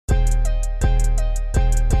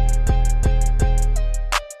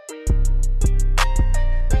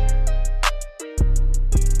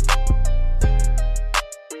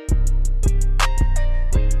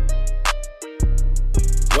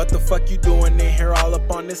in here all up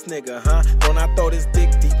on this nigga, huh? Don't I throw this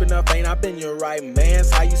dick deep enough? Ain't I been your right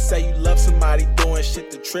mans? How you say you love somebody doing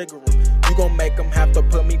shit to trigger them? You gon' make them have to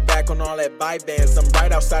put me back on all that buy bands. I'm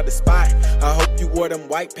right outside the spot. I hope you wore them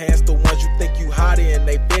white pants, the ones you think you hot in.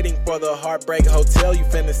 They fitting for the Heartbreak Hotel. You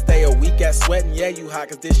finna stay a week at sweating, yeah you hot.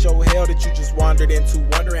 Cause this your hell that you just wandered into.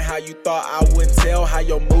 Wondering how you thought I wouldn't tell how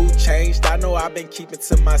your mood changed. I know I've been keeping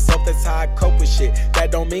to myself, that's how I cope with shit.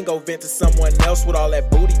 That don't mean go vent to someone else with all that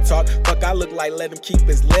booty talk. Fuck, I look like let him keep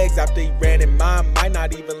his legs after he ran in mine. Might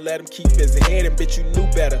not even let him keep his head, and bitch you knew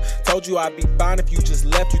better. Told you I'd be fine if you just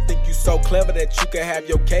left. You think you so clever that you can have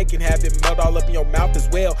your cake and have it melt all up in your mouth as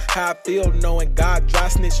well. How I feel knowing God dry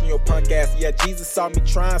snitching your punk ass. Yeah, Jesus saw me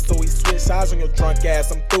trying, so he switched sides on your drunk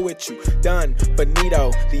ass. I'm through with you, done,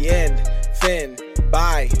 finito, the end, fin,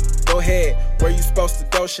 bye. Go ahead, where you supposed to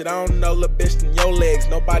go? Shit, I don't know, little bitch, than your legs.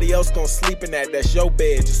 Nobody else gon' sleep in that, that's your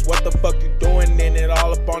bed. Just what the fuck you doing in it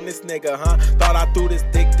all up on this nigga, huh? Thought I threw this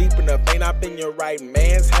dick deep enough, ain't I been your right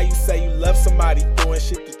mans? How you say you love somebody doing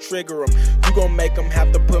shit to trigger them? You gon' make them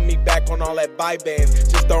have to put me back on all that buy bands.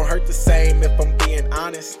 Just don't hurt the same if I'm being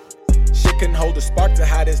honest. Shit couldn't hold a spark to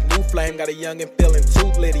how this new flame got a youngin' feeling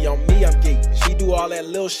too litty. On me, I'm geek. She do all that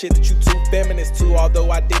little shit that you too feminist to.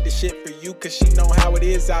 Although I did the shit for you, cause she know how it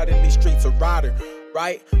is out in these streets. A rider,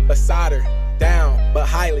 right beside her, down but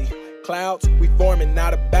highly. Clouds, we forming,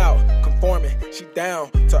 not about conforming. She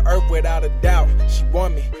down to earth without a doubt. She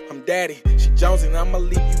want me, I'm daddy. She jonesing, I'ma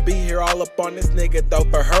leave you be here all up on this nigga though.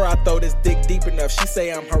 For her, I throw this dick deep enough. She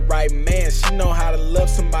say I'm her right man. She know how to love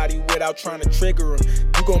somebody without trying to trigger him.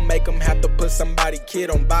 You gon' make them have to put somebody kid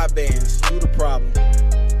on buy vans. You the problem.